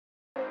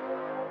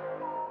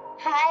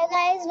Hi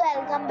guys,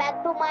 welcome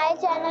back to my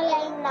channel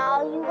and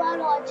now you are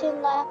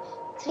watching a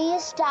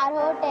 3-star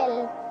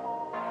hotel.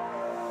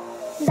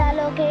 The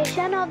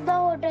location of the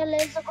hotel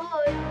is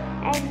good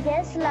and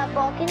guests love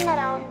walking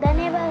around the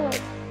neighborhood.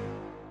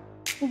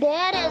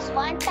 There is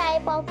one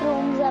type of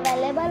rooms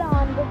available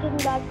on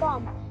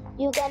booking.com.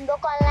 You can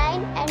book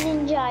online and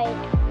enjoy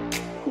it.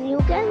 You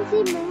can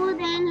see more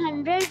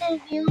than 100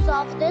 reviews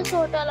of this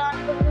hotel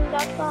on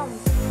booking.com.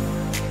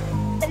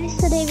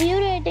 Its review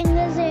rating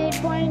is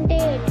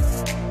 8.8,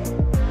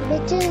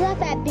 which is a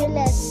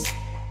fabulous.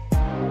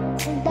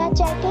 The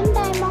check-in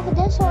time of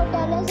this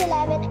hotel is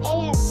 11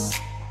 a.m.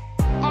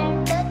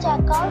 and the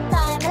check-out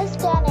time is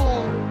 10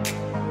 a.m.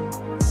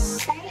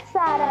 Pets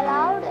are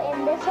allowed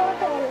in this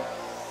hotel.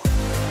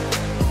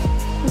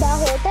 The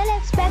hotel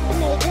accepts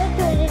major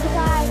credit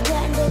cards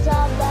and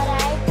reserves the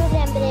right to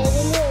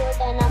temporarily hold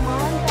an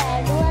amount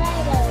prior to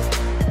arrival.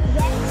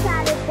 Guests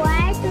are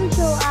required to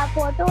show a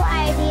photo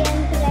ID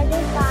and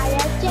credit card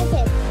at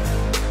check-in.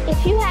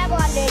 If you have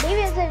already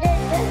visited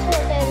this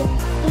hotel,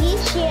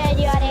 please share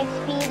your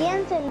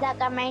experience in the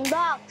comment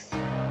box.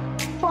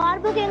 For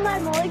booking or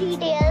more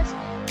details,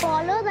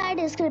 follow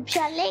the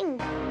description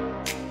link.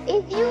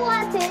 If you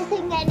are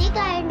facing any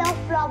kind of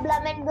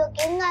problem in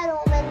booking a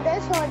room in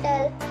this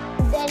hotel,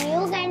 then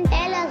you can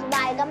tell us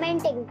by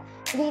commenting.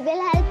 We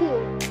will help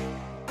you.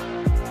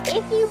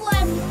 If you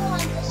are new on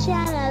this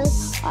channel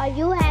or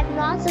you have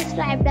not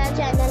subscribed our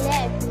channel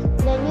yet,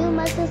 then you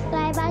must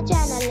subscribe our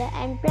channel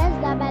and press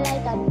the bell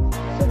icon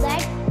so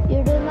that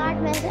you do not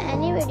miss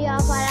any video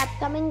of our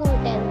upcoming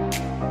hotel.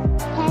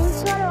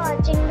 Thanks for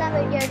watching the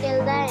video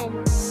till the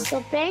end. So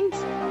friends,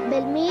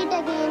 we'll meet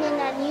again in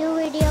a new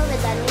video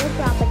with a new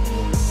property.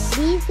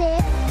 Be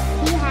safe,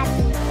 be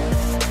happy.